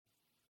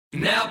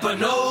Napa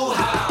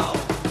know-how.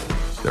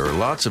 There are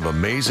lots of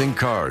amazing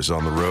cars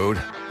on the road,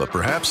 but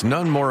perhaps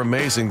none more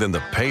amazing than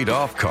the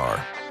paid-off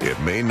car. It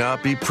may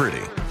not be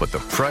pretty, but the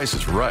price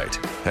is right.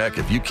 Heck,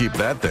 if you keep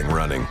that thing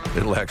running,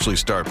 it'll actually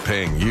start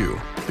paying you.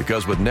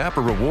 Because with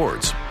Napa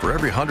Rewards, for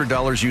every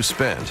 $100 you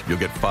spend, you'll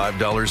get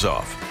 $5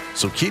 off.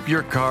 So keep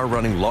your car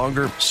running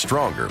longer,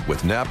 stronger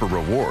with Napa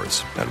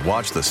Rewards and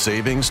watch the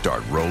savings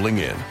start rolling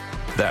in.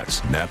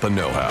 That's Napa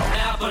know-how.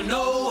 Napa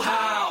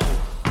know-how.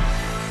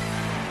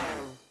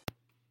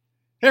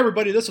 Hey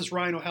everybody, this is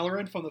Ryan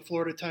O'Halloran from the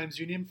Florida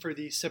Times-Union for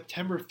the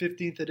September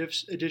 15th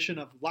edition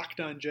of Locked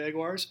On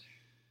Jaguars.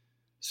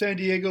 San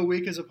Diego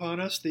week is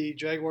upon us. The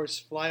Jaguars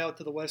fly out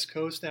to the West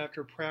Coast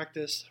after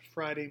practice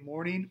Friday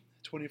morning,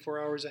 24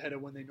 hours ahead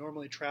of when they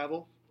normally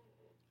travel.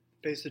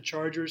 Face the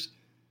Chargers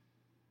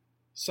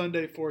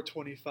Sunday,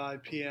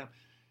 4:25 p.m.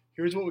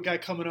 Here's what we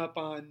got coming up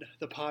on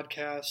the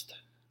podcast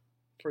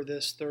for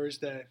this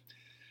Thursday.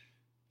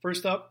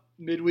 First up,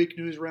 midweek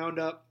news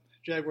roundup.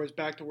 Jaguars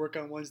back to work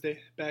on Wednesday,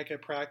 back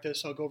at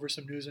practice. I'll go over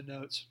some news and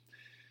notes.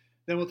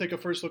 Then we'll take a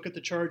first look at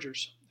the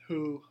Chargers,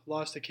 who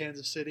lost to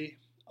Kansas City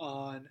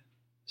on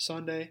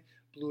Sunday,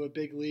 blew a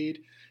big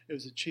lead. It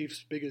was the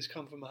Chiefs' biggest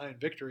come-from-behind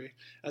victory.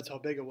 That's how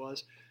big it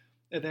was.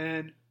 And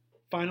then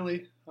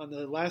finally, on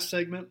the last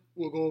segment,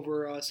 we'll go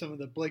over some of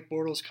the Blake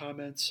Bortles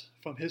comments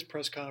from his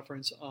press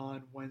conference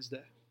on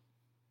Wednesday.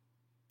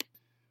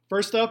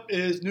 First up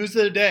is news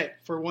of the day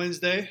for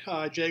Wednesday.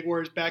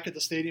 Jaguars back at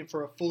the stadium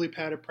for a fully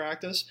padded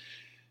practice.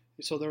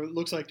 So it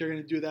looks like they're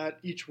going to do that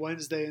each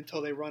Wednesday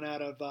until they run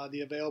out of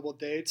the available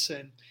dates.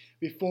 And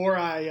before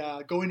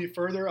I go any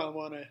further, I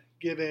want to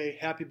give a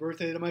happy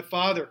birthday to my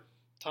father.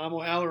 Tom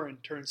O'Halloran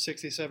turned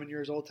 67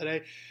 years old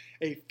today,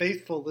 a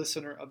faithful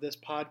listener of this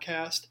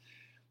podcast.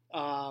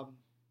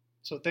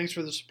 So thanks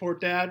for the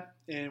support, Dad,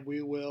 and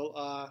we will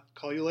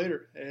call you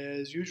later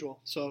as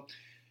usual. So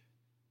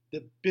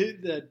the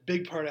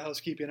big part of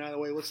housekeeping out of the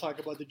way, let's talk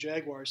about the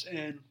Jaguars.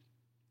 And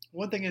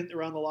one thing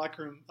around the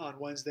locker room on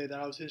Wednesday that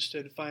I was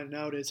interested in finding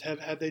out is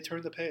have they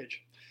turned the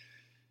page?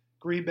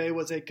 Green Bay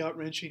was a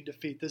gut-wrenching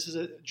defeat. This is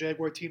a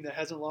Jaguar team that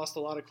hasn't lost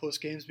a lot of close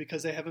games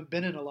because they haven't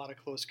been in a lot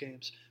of close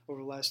games over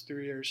the last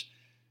 3 years.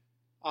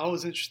 I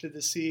was interested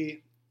to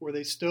see, were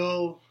they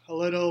still a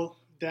little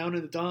down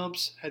in the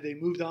dumps? Had they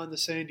moved on to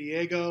San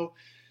Diego?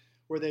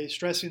 Were they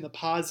stressing the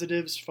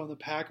positives from the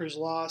Packers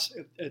loss,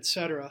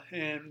 etc.?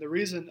 And the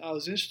reason I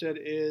was interested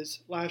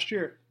is last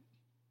year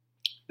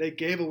they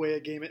gave away a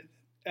game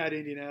at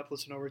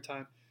Indianapolis in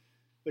overtime.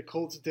 The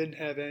Colts didn't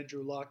have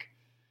Andrew Luck.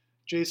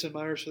 Jason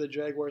Myers for the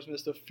Jaguars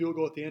missed a field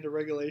goal at the end of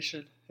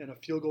regulation and a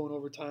field goal in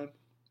overtime.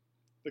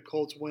 The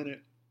Colts win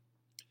it.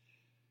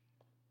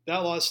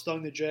 That loss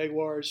stung the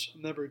Jaguars. I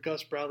remember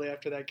Gus Bradley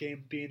after that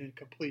game being in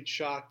complete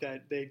shock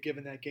that they'd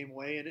given that game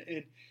away.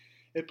 And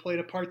it played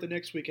a part the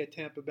next week at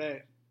Tampa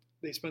Bay.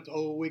 They spent the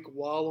whole week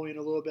wallowing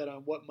a little bit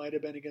on what might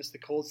have been against the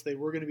Colts. They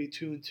were going to be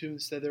 2-2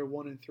 instead they're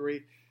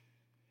 1-3.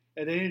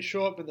 And they didn't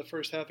show up in the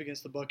first half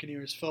against the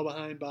Buccaneers. Fell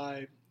behind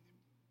by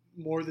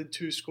more than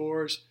 2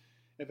 scores.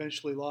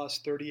 Eventually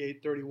lost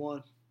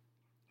 38-31.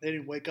 They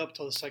didn't wake up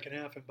till the second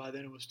half, and by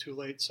then it was too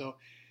late. So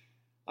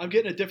I'm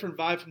getting a different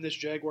vibe from this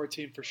Jaguar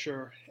team for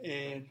sure.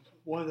 And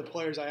one of the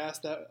players I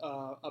asked that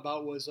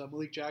about was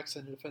Malik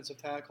Jackson, the defensive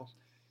tackle.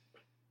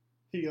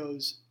 He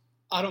goes,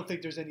 I don't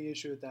think there's any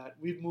issue with that.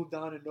 We've moved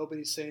on, and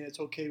nobody's saying it's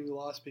okay we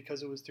lost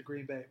because it was to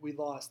Green Bay. We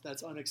lost.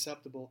 That's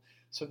unacceptable.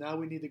 So now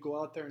we need to go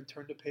out there and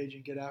turn the page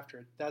and get after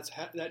it.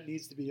 That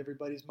needs to be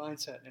everybody's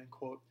mindset, end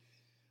quote.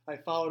 I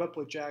followed up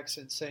with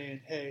Jackson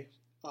saying, hey,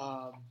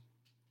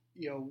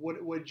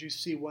 what did you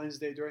see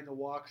Wednesday during the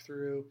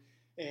walkthrough,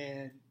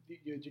 and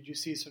did you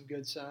see some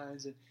good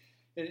signs?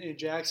 And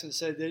Jackson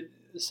said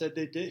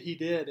he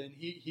did, and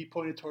he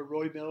pointed toward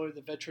Roy Miller,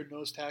 the veteran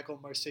nose tackle,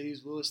 and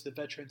Marcedes Lewis, the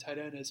veteran tight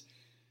end, as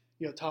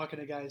talking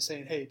to guys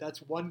saying, hey,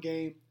 that's one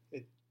game.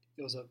 It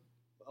was a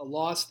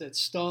loss that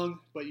stung,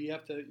 but you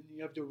have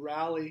to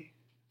rally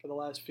for the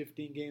last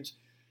 15 games,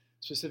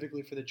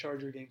 specifically for the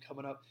Charger game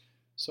coming up.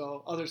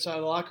 So other side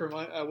of the locker room,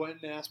 I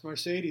went and asked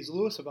Marcedes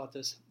Lewis about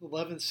this.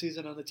 11th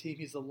season on the team.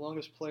 He's the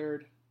longest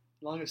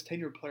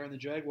tenured player in the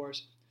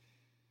Jaguars.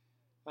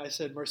 I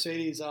said,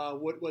 Marcedes,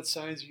 what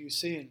signs are you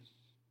seeing?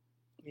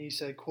 And he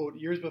said, quote,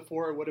 years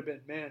before it would have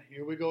been, man,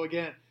 here we go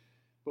again.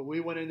 But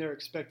we went in there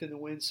expecting to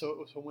win,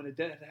 so when it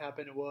didn't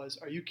happen, it was,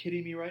 are you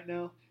kidding me right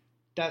now?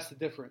 That's the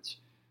difference.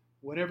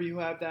 Whenever you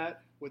have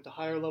that with the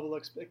higher level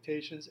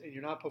expectations and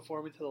you're not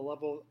performing to the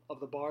level of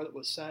the bar that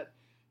was set,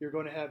 you're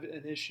going to have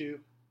an issue.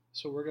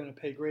 So we're going to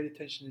pay great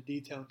attention to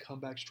detail and come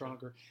back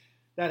stronger.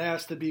 That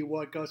has to be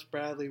what Gus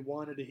Bradley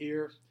wanted to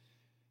hear.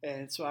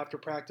 And so after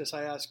practice,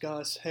 I asked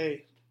Gus,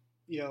 hey,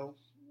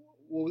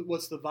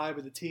 what's the vibe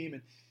of the team?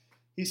 And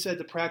he said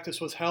the practice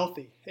was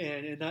healthy,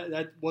 and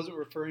that wasn't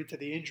referring to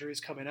the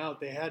injuries coming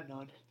out. They had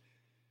none.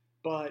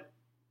 But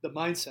the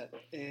mindset.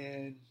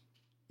 And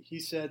he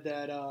said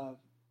that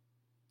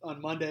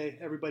on Monday,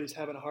 everybody's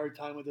having a hard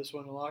time with this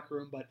one in the locker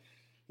room, but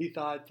he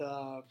thought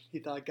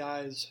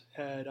guys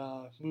had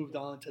moved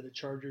on to the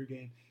Charger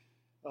game.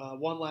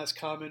 One last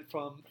comment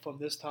from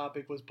this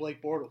topic was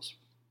Blake Bortles.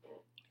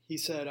 He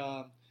said,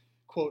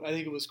 quote, "I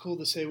think it was cool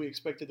to say we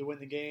expected to win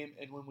the game,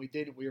 and when we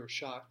didn't, we were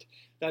shocked."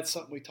 That's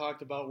something we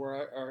talked about,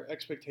 where our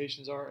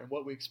expectations are and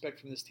what we expect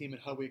from this team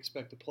and how we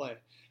expect to play.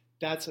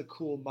 That's a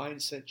cool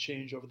mindset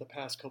change over the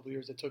past couple of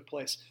years that took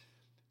place,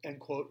 end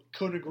quote.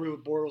 Couldn't agree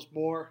with Bortles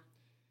more.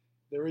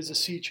 There is a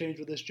sea change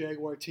with this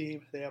Jaguar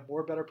team. They have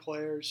more better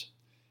players.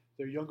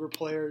 Their younger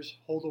players,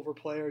 holdover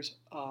players,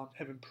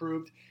 have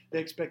improved. They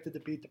expected to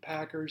beat the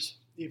Packers,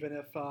 even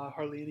if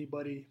hardly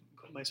anybody,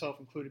 myself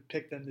included,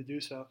 picked them to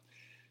do so.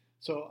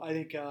 So I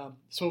think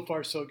so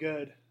far so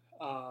good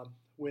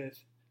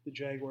with the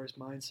Jaguars'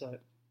 mindset.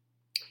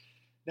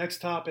 Next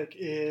topic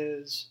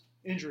is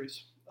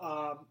injuries.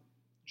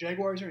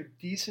 Jaguars are in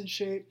decent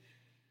shape.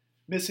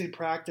 Missing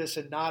practice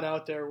and not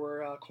out there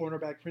were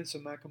cornerback Prince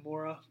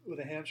Amukamara with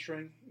a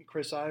hamstring, and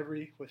Chris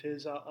Ivory with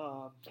his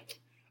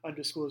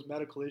undisclosed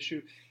medical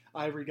issue.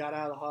 Ivory got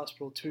out of the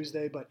hospital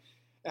Tuesday, but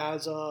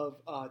as of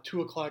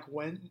 2 o'clock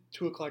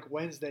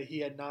Wednesday, he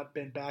had not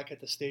been back at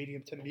the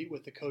stadium to meet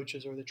with the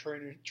coaches or the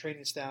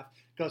training staff.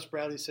 Gus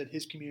Bradley said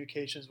his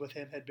communications with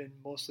him had been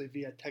mostly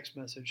via text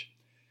message.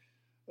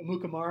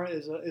 Amukamara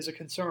is a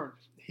concern.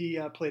 He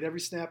played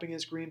every snap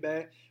against Green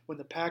Bay. When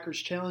the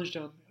Packers challenged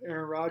him,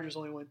 Aaron Rodgers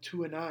only went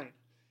 2-9.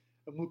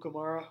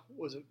 Amukamara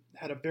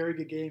had a very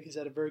good game. He's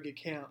had a very good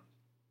camp.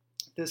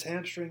 If this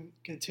hamstring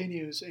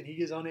continues and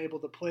he is unable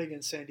to play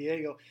against San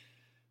Diego,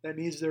 that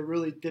means they're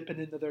really dipping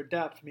into their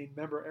depth. I mean,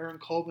 remember, Aaron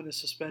Colvin is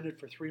suspended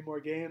for 3 more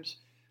games,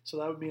 so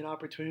that would be an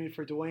opportunity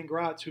for Dwayne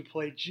Gratz, who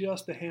played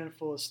just a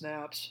handful of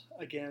snaps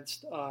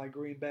against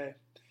Green Bay.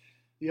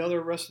 The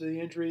other rest of the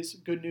injuries,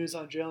 good news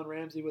on Jalen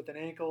Ramsey with an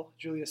ankle,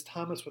 Julius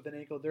Thomas with an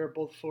ankle. They're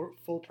both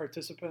full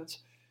participants.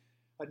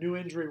 A new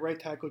injury, right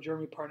tackle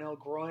Jeremy Parnell,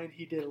 groin.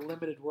 He did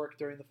limited work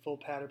during the full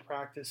padded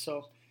practice.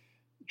 So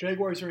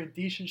Jaguars are in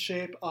decent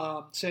shape.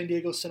 San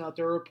Diego sent out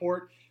their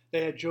report.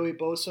 They had Joey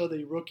Bosa,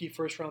 the rookie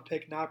first-round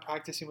pick, not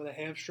practicing with a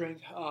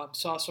hamstring.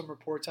 Saw some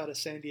reports out of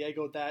San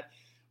Diego that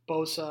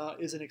Bosa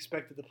isn't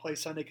expected to play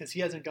Sunday because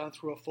he hasn't gone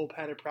through a full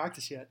padded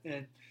practice yet.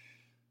 And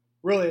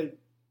really,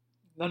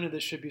 none of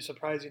this should be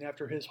surprising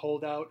after his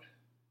holdout.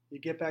 You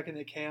get back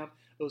into camp,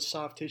 those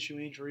soft tissue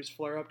injuries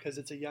flare up because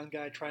it's a young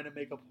guy trying to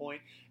make a point,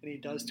 and he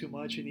does too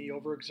much, and he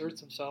overexerts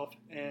himself,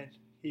 and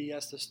he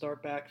has to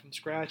start back from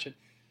scratch. And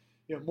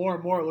more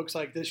and more, it looks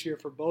like this year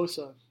for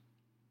Bosa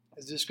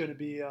is this going to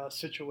be a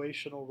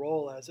situational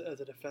role as a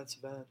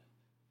defensive end.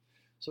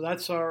 So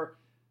that's our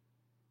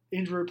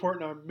injury report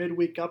and our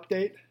midweek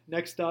update.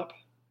 Next up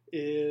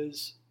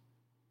is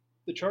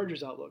the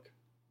Chargers outlook.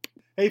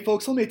 Hey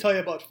folks, let me tell you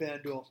about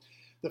FanDuel.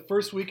 The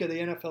first week of the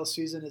NFL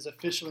season is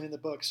officially in the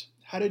books.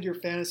 How did your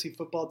fantasy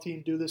football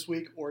team do this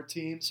week, or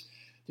teams?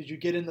 Did you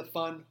get in the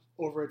fun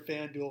over at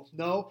FanDuel?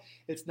 No,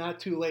 it's not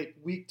too late.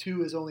 Week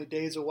 2 is only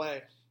days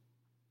away.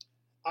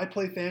 I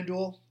play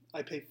FanDuel.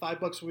 I pay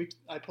 $5 a week.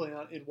 I play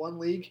in one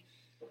league.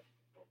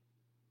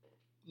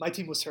 My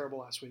team was terrible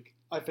last week.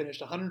 I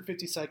finished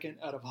 152nd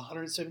out of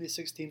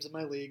 176 teams in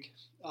my league.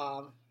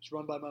 It's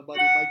run by my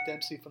buddy Mike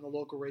Dempsey from the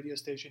local radio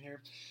station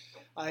here.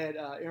 I had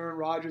Aaron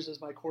Rodgers as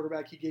my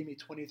quarterback. He gave me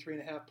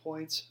 23.5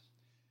 points.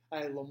 I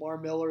had Lamar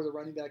Miller, the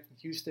running back from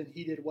Houston.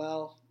 He did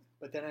well.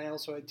 But then I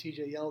also had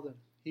TJ Yeldon.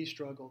 He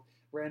struggled.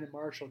 Brandon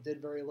Marshall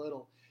did very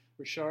little.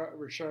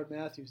 Rashard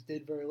Matthews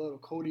did very little.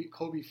 Kobe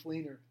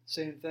Fleener,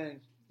 same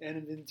thing.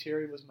 Anand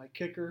Vinatieri was my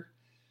kicker.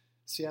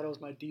 Seattle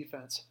was my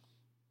defense.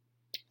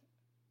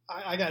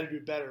 I got to do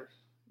better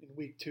in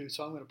week 2,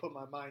 so I'm going to put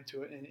my mind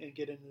to it and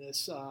get into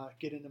this,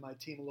 get into my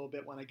team a little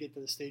bit when I get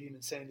to the stadium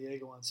in San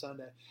Diego on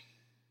Sunday.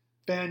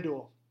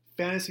 FanDuel,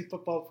 fantasy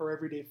football for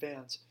everyday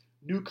fans.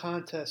 New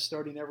contests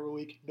starting every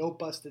week. No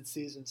busted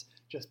seasons.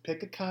 Just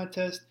pick a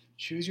contest,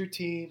 choose your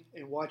team,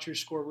 and watch your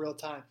score real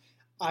time.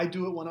 I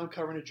do it when I'm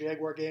covering a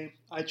Jaguar game.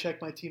 I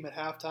check my team at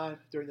halftime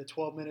during the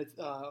 12-minute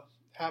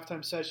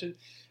halftime session, and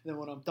then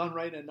when I'm done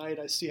writing at night,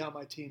 I see how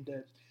my team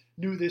did.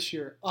 New this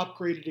year,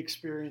 upgraded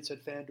experience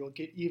at FanDuel.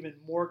 Get even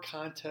more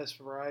contest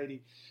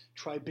variety.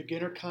 Try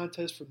beginner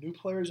contests for new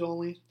players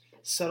only.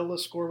 Settle a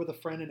score with a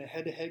friend in a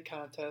head-to-head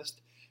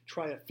contest.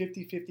 Try a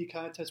 50-50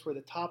 contest where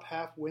the top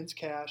half wins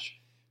cash.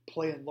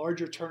 Play in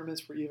larger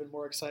tournaments for even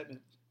more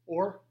excitement.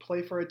 Or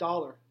play for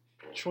 $1.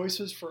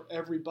 Choices for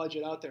every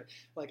budget out there.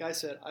 Like I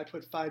said, I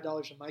put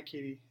 $5 in my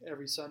kitty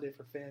every Sunday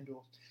for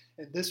FanDuel.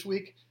 And this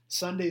week,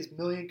 Sunday's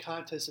Million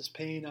Contest is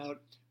paying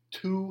out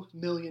 $2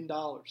 million.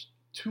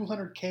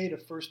 $200K to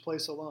first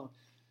place alone.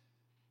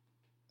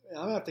 I'm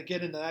going to have to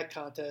get into that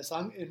contest.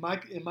 I'm in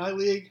my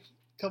league,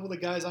 a couple of the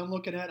guys I'm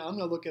looking at, I'm going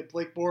to look at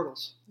Blake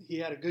Bortles. He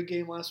had a good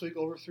game last week,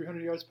 over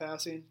 300 yards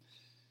passing.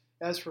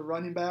 As for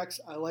running backs,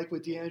 I like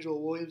what DeAngelo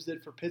Williams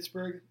did for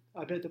Pittsburgh.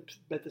 I bet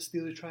the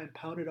Steelers try and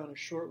pound it on a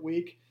short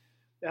week.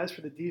 As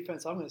for the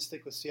defense, I'm going to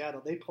stick with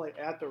Seattle. They play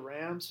at the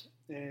Rams,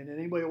 and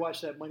anybody who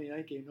watched that Monday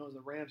night game knows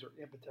the Rams are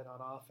impotent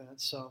on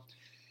offense. So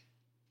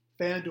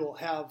FanDuel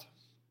have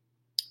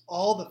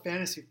all the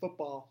fantasy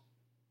football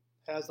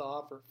has to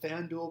offer.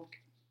 FanDuel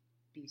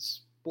be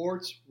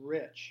sports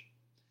rich.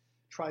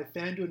 Try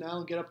FanDuel now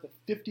and get up to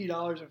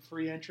 $50 in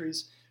free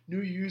entries.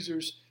 New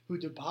users who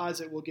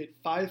deposit will get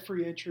 5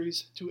 free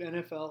entries to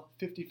NFL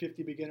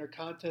 50-50 beginner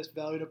contest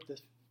valued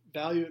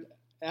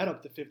at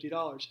up to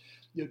 $50.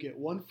 You'll get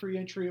 1 free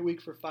entry a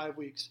week for 5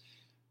 weeks.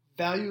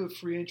 Value of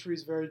free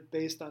entries varies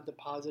based on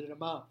deposited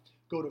amount.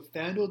 Go to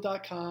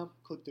FanDuel.com,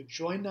 click the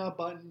Join Now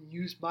button, and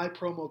use my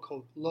promo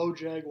code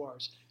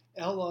LOWJaguars,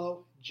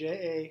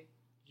 LOJAGUARS.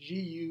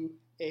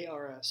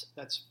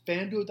 That's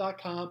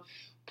FanDuel.com,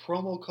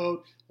 promo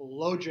code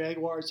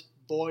LOWJaguars,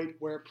 void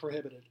where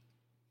prohibited.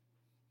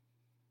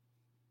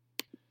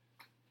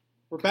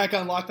 We're back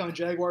on Locked On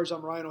Jaguars.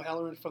 I'm Ryan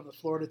O'Halloran from the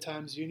Florida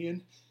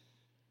Times-Union.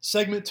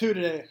 Segment 2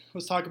 today.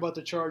 Let's talk about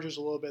the Chargers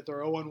a little bit. They're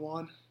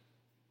 0-1.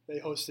 They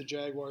host the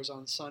Jaguars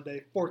on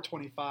Sunday,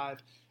 4:25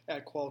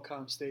 at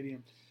Qualcomm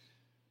Stadium.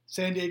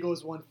 San Diego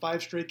has won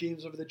 5 straight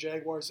games over the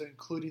Jaguars,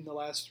 including the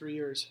last 3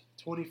 years.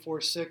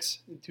 24-6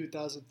 in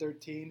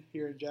 2013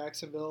 here in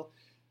Jacksonville,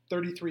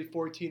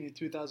 33-14 in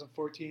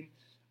 2014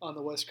 on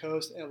the West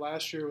Coast, and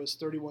last year was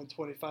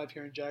 31-25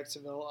 here in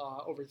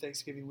Jacksonville over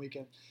Thanksgiving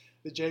weekend.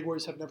 The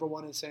Jaguars have never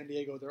won in San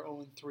Diego. They're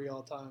 0-3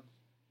 all time.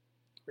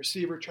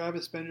 Receiver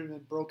Travis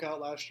Benjamin broke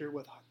out last year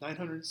with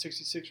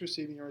 966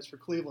 receiving yards for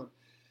Cleveland.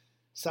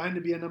 Signed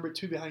to be a number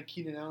 2 behind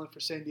Keenan Allen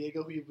for San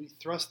Diego, who will be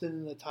thrust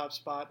into the top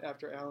spot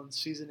after Allen's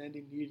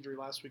season-ending knee injury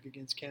last week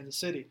against Kansas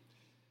City.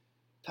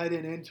 Tight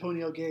end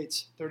Antonio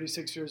Gates,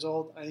 36 years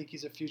old. I think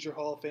he's a future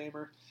Hall of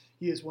Famer.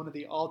 He is one of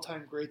the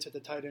all-time greats at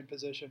the tight end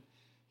position.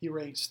 He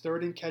ranks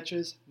 3rd in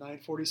catches,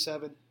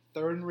 947,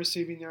 3rd in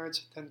receiving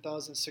yards,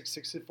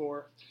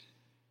 10,664,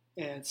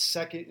 and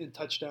 2nd in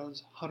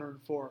touchdowns,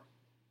 104.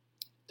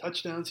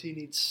 Touchdowns, he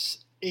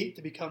needs 8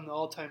 to become the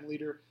all-time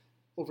leader,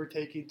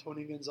 overtaking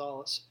Tony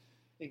Gonzalez.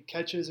 In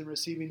catches and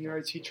receiving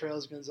yards, he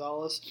trails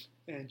Gonzalez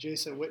and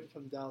Jason Witten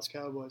from the Dallas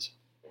Cowboys.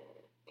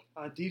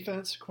 On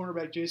defense,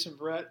 cornerback Jason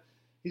Verrett,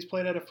 he's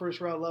played at a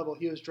first-round level.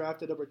 He was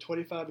drafted number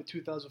 25 in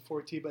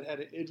 2014, but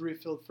had an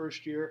injury-filled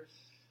first year.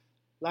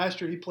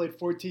 Last year, he played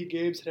 14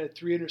 games and had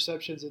 3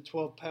 interceptions and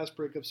 12 pass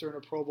breakups during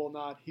a Pro Bowl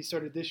nod. He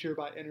started this year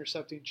by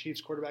intercepting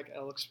Chiefs quarterback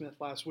Alex Smith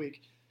last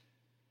week.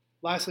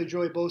 Lastly,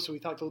 Joey Bosa, we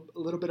talked a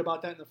little bit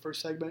about that in the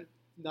first segment.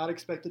 Not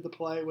expected to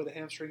play with a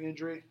hamstring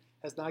injury.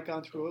 Has not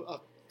gone through a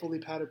fully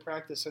padded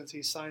practice since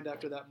he signed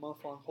after that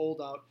month-long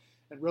holdout.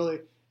 And really,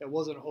 it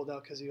wasn't a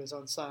holdout because he was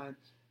unsigned.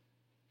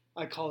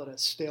 I call it a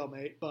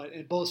stalemate. But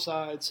in both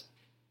sides,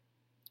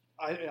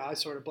 I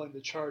sort of blame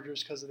the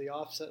Chargers because of the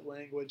offset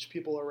language.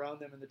 People around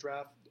them in the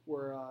draft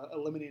were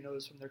eliminating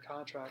those from their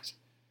contracts.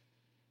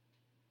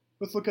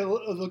 Let's take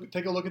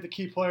a look at the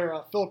key player,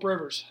 Phillip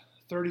Rivers,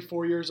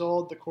 34 years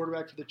old, the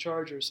quarterback for the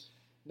Chargers.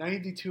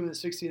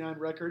 92-69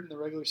 record in the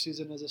regular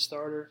season as a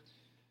starter.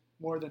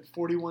 More than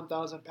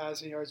 41,000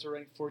 passing yards, are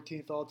ranked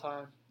 14th all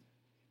time.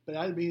 But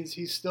that means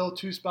he's still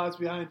 2 spots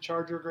behind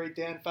Charger great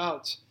Dan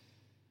Fouts.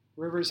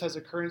 Rivers has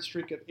a current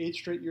streak of 8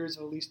 straight years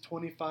of at least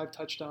 25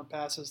 touchdown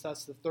passes.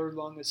 That's the 3rd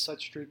longest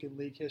such streak in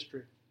league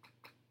history.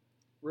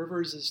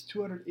 Rivers'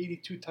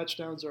 282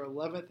 touchdowns are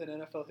 11th in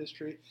NFL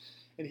history,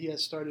 and he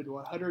has started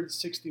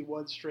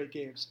 161 straight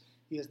games.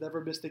 He has never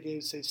missed a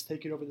game since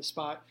taking over the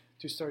spot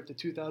to start the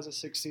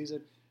 2006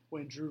 season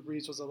when Drew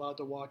Brees was allowed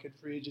to walk in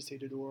free agency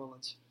to New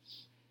Orleans.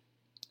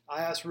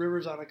 I asked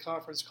Rivers on a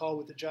conference call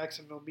with the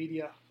Jacksonville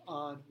media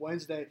on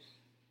Wednesday,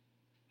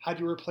 how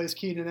do you replace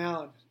Keenan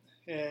Allen?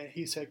 And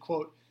he said,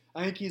 quote,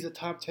 I think he's a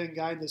top 10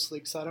 guy in this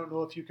league, so I don't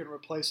know if you can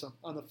replace him.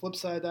 On the flip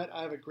side of that,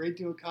 I have a great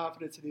deal of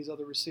confidence in these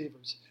other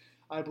receivers.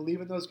 I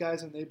believe in those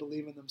guys, and they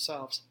believe in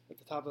themselves. At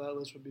the top of that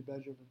list would be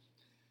Benjamin.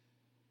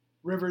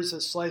 Rivers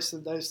has sliced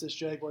and diced this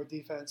Jaguar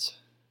defense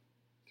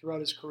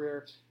throughout his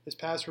career. His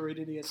passer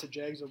rating against the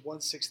Jags of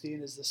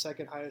 116 is the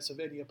 2nd highest of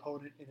any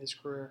opponent in his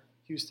career.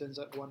 Houston's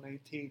at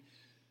 119.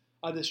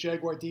 On this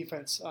Jaguar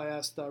defense, I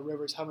asked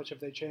Rivers how much have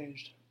they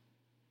changed.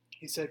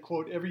 He said,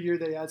 quote, every year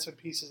they add some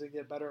pieces and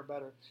get better and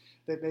better.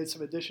 They've made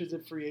some additions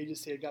in free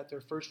agency and got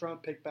their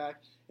 1st-round pick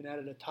back and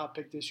added a top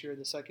pick this year in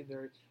the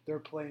secondary. They're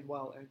playing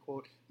well, end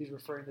quote. He's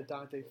referring to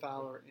Dante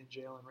Fowler and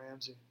Jalen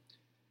Ramsey.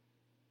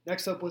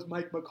 Next up was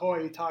Mike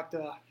McCoy. He talked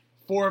to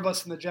 4 of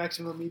us in the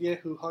Jacksonville media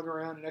who hung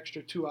around an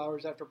extra 2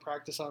 hours after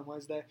practice on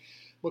Wednesday.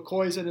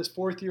 McCoy's in his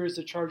 4th year as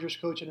the Chargers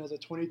coach and has a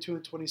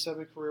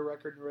 22-27 career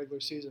record in the regular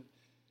season.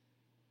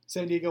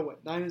 San Diego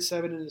went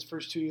 9-7 in his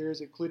first 2 years,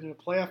 including a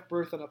playoff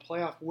berth and a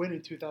playoff win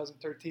in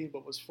 2013,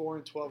 but was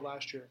 4-12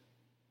 last year.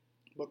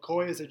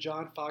 McCoy is a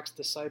John Fox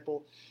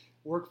disciple,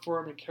 worked for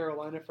him in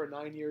Carolina for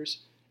 9 years,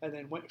 and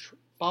then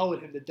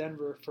followed him to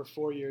Denver for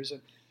 4 years.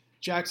 And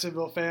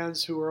Jacksonville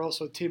fans who are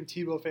also Tim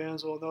Tebow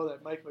fans will know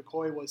that Mike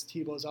McCoy was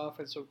Tebow's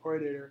offensive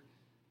coordinator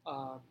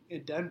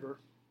in Denver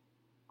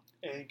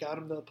and got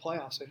him to the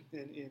playoffs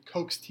and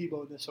coaxed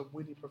Tebow into some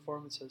winning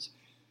performances.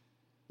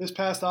 This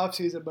past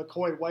offseason,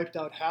 McCoy wiped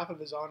out half of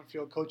his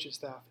on-field coaching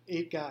staff,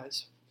 8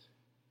 guys.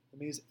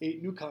 That means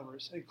 8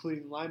 newcomers,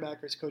 including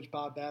linebackers coach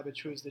Bob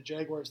Babich, who is the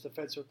Jaguars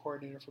defensive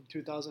coordinator from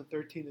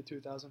 2013 to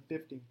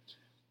 2015.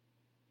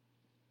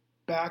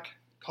 Back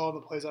calling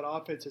the plays on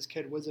offense is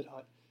Ken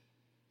Whisenhunt.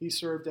 He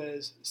served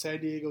as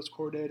San Diego's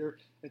coordinator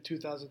in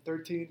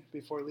 2013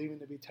 before leaving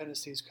to be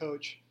Tennessee's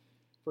coach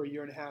for a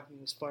year and a half, and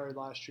he was fired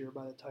last year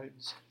by the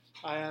Titans.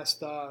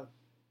 The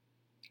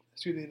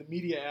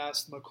media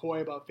asked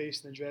McCoy about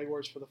facing the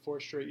Jaguars for the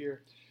fourth straight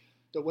year.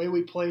 The way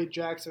we played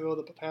Jacksonville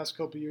the past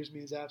couple of years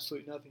means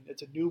absolutely nothing.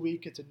 It's a new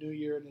week, it's a new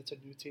year, and it's a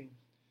new team.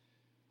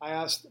 I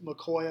asked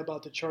McCoy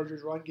about the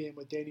Chargers' run game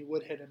with Danny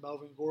Woodhead and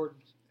Melvin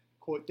Gordon.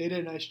 Quote, they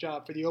did a nice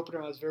job. For the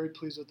opener, I was very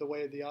pleased with the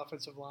way the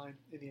offensive line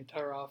and the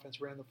entire offense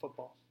ran the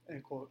football,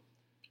 end quote.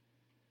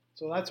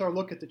 So that's our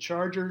look at the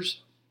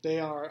Chargers. They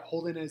are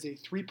holding as a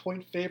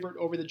 3-point favorite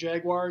over the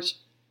Jaguars.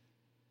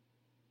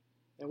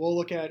 And we'll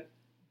look at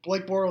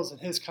Blake Bortles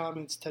and his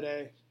comments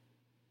today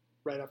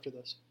right after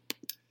this.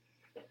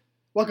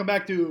 Welcome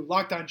back to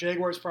Locked On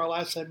Jaguars. For our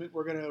last segment,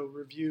 we're going to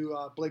review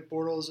Blake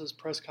Bortles'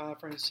 press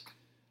conference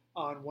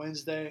on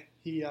Wednesday.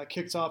 He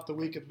kicks off the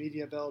week of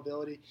media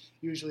availability,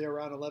 usually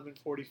around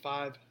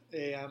 11:45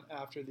 a.m.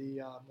 after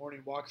the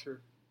morning walkthrough.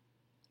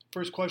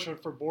 First question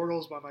for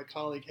Bortles by my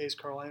colleague Hayes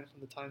Carolina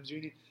from the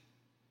Times-Union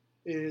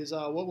is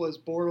what was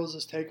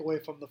Bortles'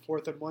 takeaway from the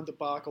 4th and 1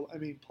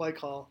 play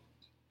call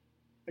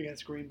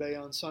against Green Bay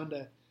on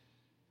Sunday?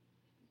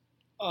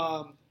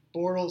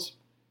 Bortles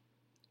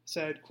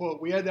said,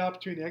 quote, we had the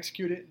opportunity to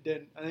execute it and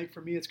didn't. I think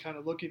for me it's kind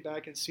of looking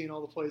back and seeing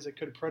all the plays that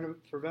could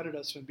have prevented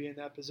us from being in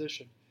that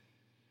position.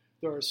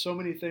 There are so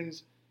many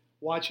things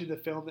watching the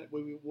film that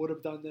we would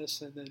have done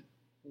this and then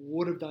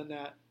would have done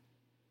that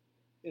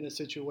in a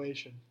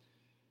situation,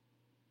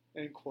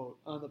 end quote.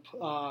 On the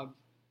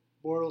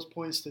Bortles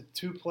points to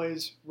 2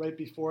 plays right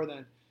before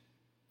then.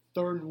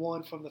 3rd and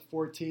 1 from the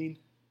 14,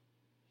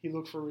 he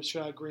looked for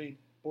Rashad Green.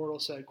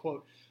 Bortles said,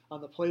 quote,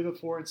 on the play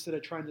before, instead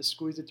of trying to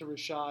squeeze it to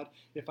Rashad,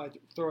 if I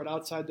throw it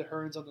outside the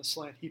Hearns on the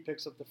slant, he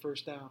picks up the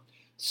first down.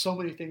 So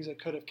many things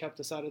that could have kept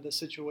us out of this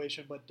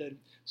situation, but didn't.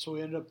 So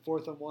we ended up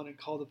 4th and 1 and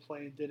called the play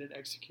and didn't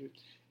execute.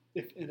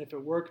 If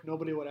it worked,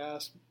 nobody would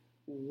ask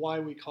why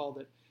we called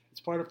it. It's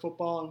part of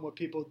football and what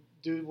people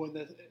do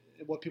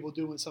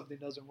when something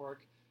doesn't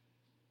work.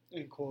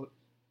 End quote.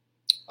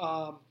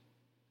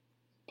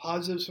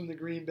 Positives from the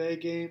Green Bay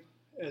game,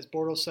 as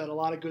Bortles said, a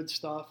lot of good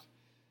stuff.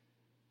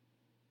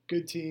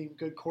 Good team,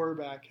 good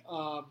quarterback.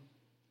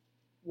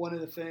 One of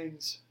the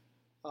things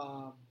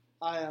I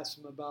asked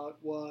him about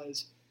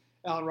was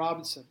Allen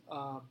Robinson.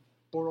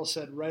 Bortles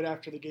said right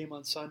after the game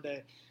on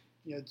Sunday,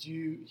 that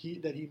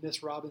he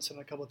missed Robinson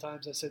a couple of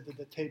times. I said, did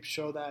the tape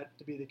show that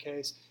to be the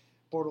case?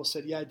 Bortles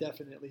said, yeah,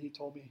 definitely. He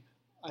told me.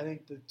 I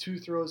think the 2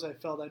 throws I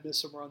felt I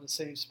missed him were on the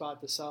same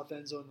spot, the south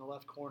end zone and the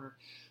left corner.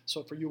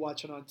 So for you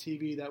watching on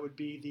TV, that would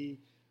be the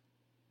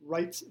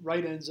right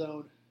end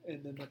zone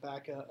and then the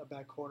back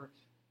corner.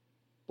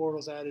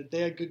 Bortles added,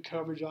 they had good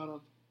coverage on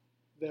him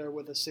there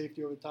with a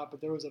safety over the top, but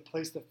there was a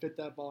place to fit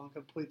that ball and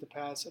complete the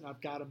pass, and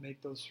I've got to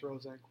make those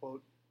throws, end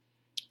quote.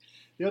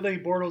 The other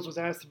thing Bortles was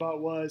asked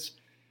about was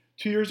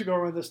 2 years ago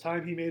around this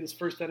time, he made his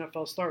first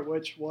NFL start,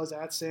 which was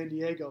at San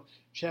Diego.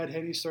 Chad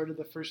Henne started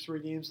the first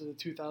 3 games of the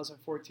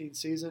 2014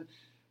 season.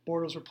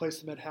 Bortles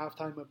replaced him at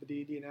halftime of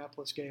the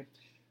Indianapolis game.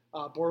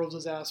 Bortles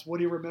was asked what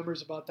he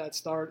remembers about that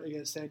start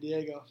against San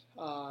Diego.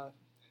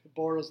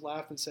 Bortles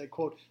laughed and said,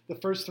 quote, the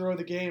first throw of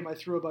the game, I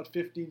threw about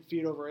 15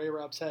 feet over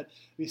A-Rob's head.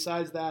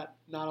 Besides that,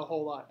 not a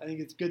whole lot. I think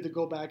it's good to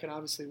go back and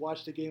obviously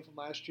watch the game from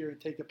last year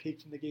and take a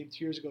peek from the game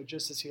 2 years ago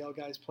just to see how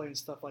guys play and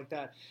stuff like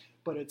that.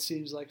 But it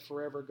seems like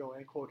forever ago,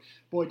 end quote.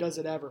 Boy, does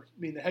it ever. I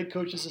mean, the head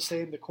coach is the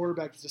same, the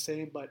quarterback is the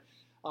same, but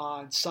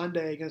on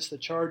Sunday against the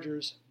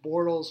Chargers,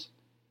 Bortles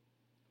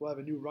will have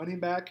a new running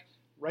back,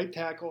 right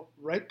tackle,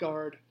 right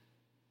guard,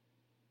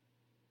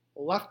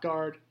 left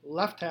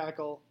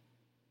tackle,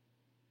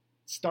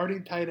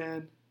 starting tight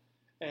end,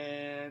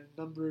 and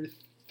number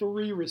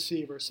 3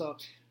 receiver. So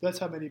that's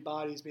how many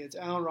bodies. I mean, it's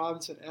Allen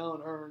Robinson, Allen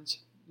Hearns,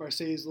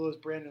 Marcedes Lewis,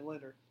 Brandon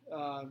Linder.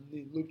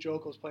 Luke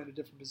Jokel's playing a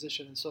different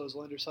position, and so is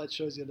Linder. So that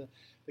shows you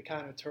the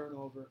kind of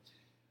turnover.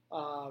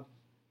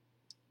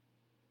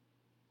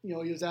 He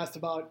was asked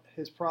about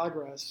his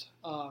progress.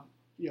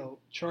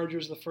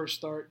 Chargers the first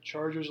start.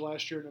 Chargers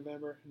last year in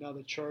November. Now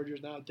the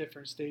Chargers now at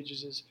different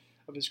stages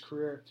of his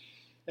career.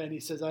 And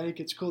he says, I think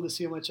it's cool to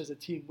see how much as a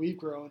team we've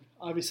grown,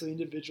 obviously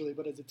individually,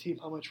 but as a team,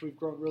 how much we've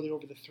grown really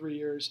over the 3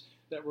 years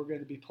that we're going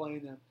to be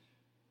playing them.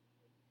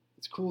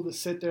 It's cool to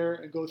sit there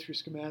and go through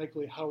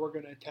schematically how we're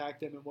going to attack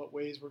them and what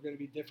ways we're going to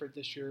be different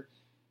this year.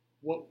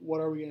 What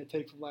are we going to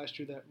take from last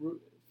year that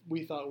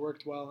we thought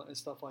worked well and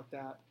stuff like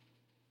that.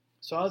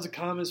 So that was the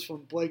comments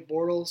from Blake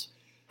Bortles.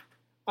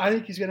 I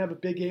think he's going to have a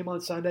big game on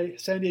Sunday.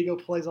 San Diego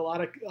plays a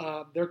lot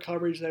of their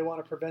coverage. They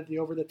want to prevent the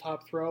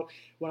over-the-top throw.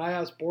 When I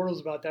asked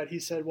Bortles about that, he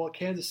said, well,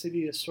 Kansas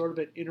City is sort of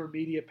an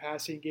intermediate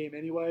passing game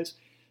anyways.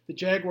 The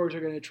Jaguars are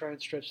going to try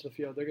and stretch the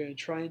field. They're going to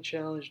try and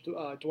challenge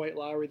Dwight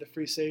Lowry, the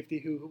free safety,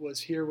 who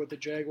was here with the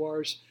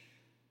Jaguars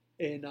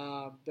in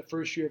the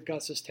first year of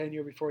Gus's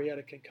tenure before he had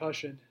a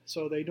concussion.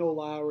 So they know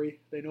Lowry.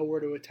 They know where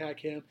to attack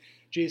him.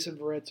 Jason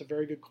Verrett's a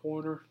very good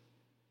corner.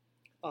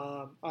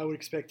 I would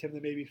expect him to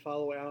maybe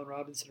follow Allen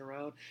Robinson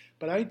around.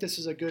 But I think this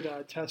is a good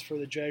test for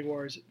the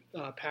Jaguars'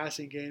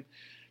 passing game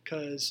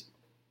because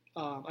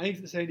I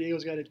think the San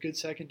Diego's got a good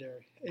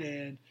secondary,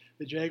 and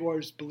the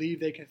Jaguars believe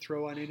they can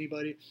throw on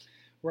anybody.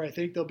 Where I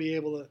think they'll be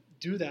able to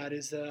do that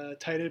is the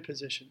tight end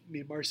position. I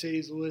mean,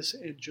 Marcedes Lewis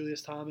and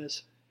Julius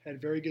Thomas had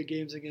very good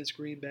games against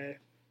Green Bay,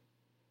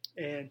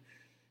 and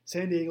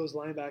San Diego's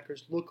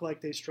linebackers look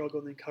like they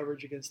struggled in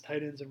coverage against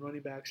tight ends and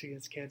running backs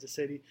against Kansas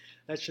City.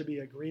 That should be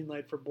a green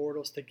light for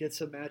Bortles to get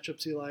some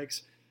matchups he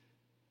likes.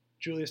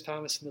 Julius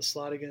Thomas in the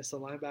slot against the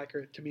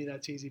linebacker, to me,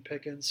 that's easy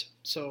pickings.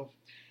 So,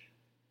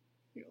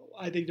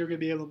 I think they're going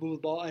to be able to move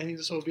the ball. I think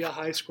this will be a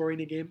high-scoring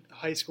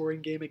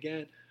game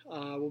again.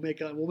 We'll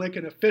make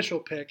an official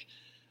pick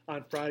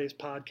on Friday's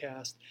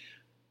podcast.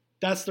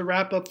 That's the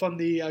wrap-up from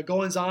the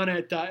goings-on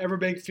at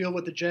Everbank Field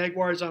with the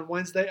Jaguars on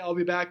Wednesday. I'll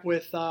be back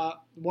with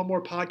one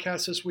more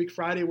podcast this week,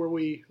 Friday, where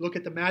we look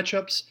at the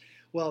matchups.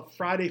 Well,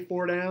 Friday,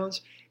 4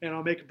 downs, and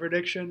I'll make a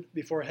prediction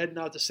before heading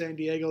out to San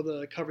Diego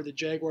to cover the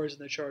Jaguars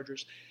and the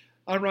Chargers.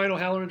 I'm Ryan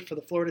O'Halloran for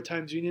the Florida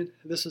Times-Union.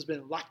 This has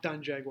been Locked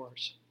On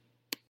Jaguars.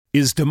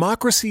 Is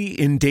democracy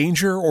in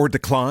danger or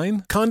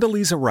decline?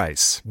 Condoleezza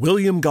Rice,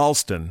 William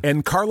Galston,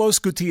 and Carlos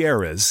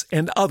Gutierrez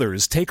and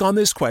others take on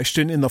this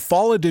question in the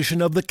fall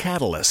edition of The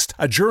Catalyst,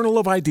 a journal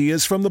of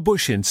ideas from the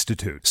Bush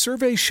Institute.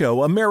 Surveys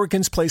show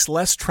Americans place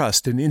less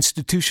trust in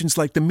institutions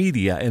like the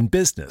media and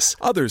business.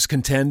 Others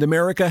contend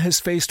America has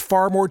faced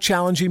far more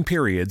challenging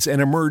periods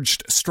and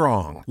emerged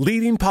strong.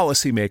 Leading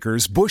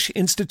policymakers, Bush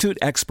Institute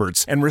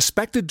experts, and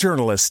respected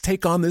journalists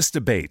take on this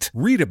debate.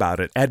 Read about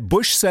it at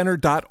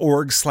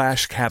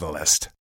bushcenter.org/catalyst.